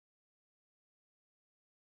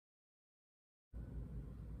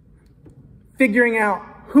figuring out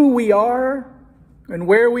who we are and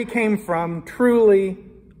where we came from truly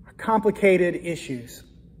are complicated issues,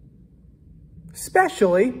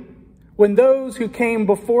 especially when those who came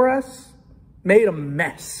before us made a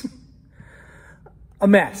mess. A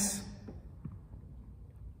mess.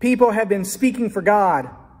 People have been speaking for God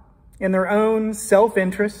in their own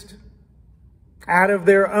self-interest, out of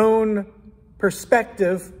their own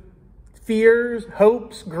perspective, fears,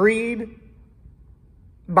 hopes, greed,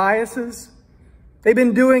 biases. They've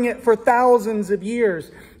been doing it for thousands of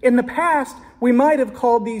years. In the past, we might have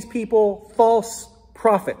called these people false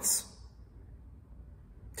prophets.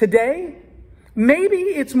 Today, maybe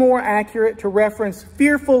it's more accurate to reference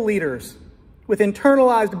fearful leaders with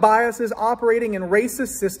internalized biases operating in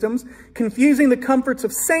racist systems, confusing the comforts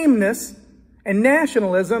of sameness and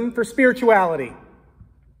nationalism for spirituality.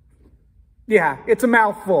 Yeah, it's a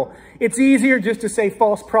mouthful. It's easier just to say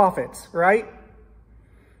false prophets, right?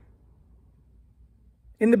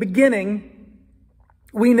 In the beginning,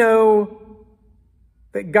 we know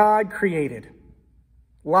that God created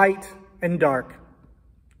light and dark,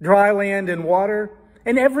 dry land and water,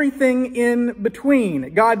 and everything in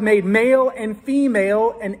between. God made male and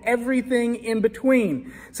female and everything in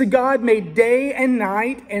between. So God made day and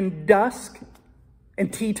night and dusk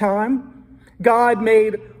and tea time. God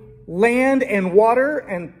made land and water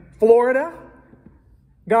and Florida.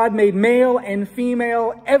 God made male and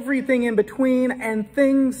female, everything in between, and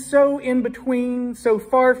things so in between, so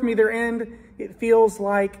far from either end, it feels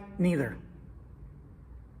like neither.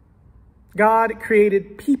 God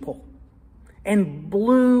created people and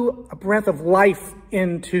blew a breath of life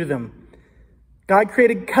into them. God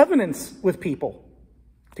created covenants with people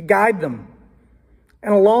to guide them.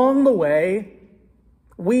 And along the way,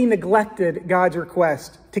 we neglected God's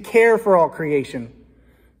request to care for all creation,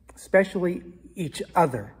 especially each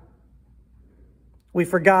other. We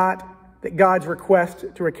forgot that God's request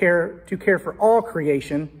to care for all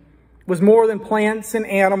creation was more than plants and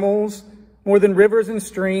animals, more than rivers and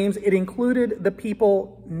streams. It included the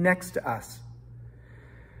people next to us.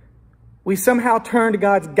 We somehow turned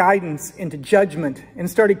God's guidance into judgment and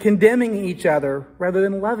started condemning each other rather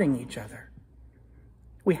than loving each other.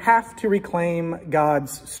 We have to reclaim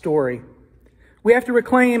God's story. We have to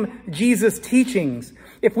reclaim Jesus' teachings.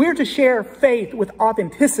 If we're to share faith with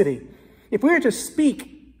authenticity, if we're to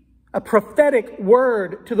speak a prophetic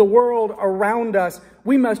word to the world around us,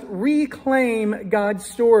 we must reclaim God's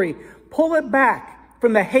story. Pull it back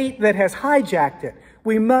from the hate that has hijacked it.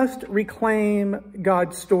 We must reclaim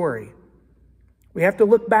God's story. We have to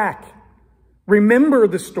look back, remember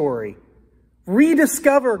the story,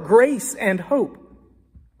 rediscover grace and hope.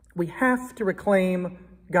 We have to reclaim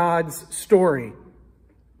God's story.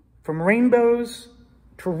 From rainbows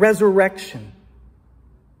to resurrection,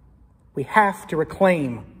 we have to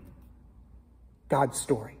reclaim God's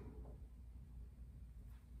story.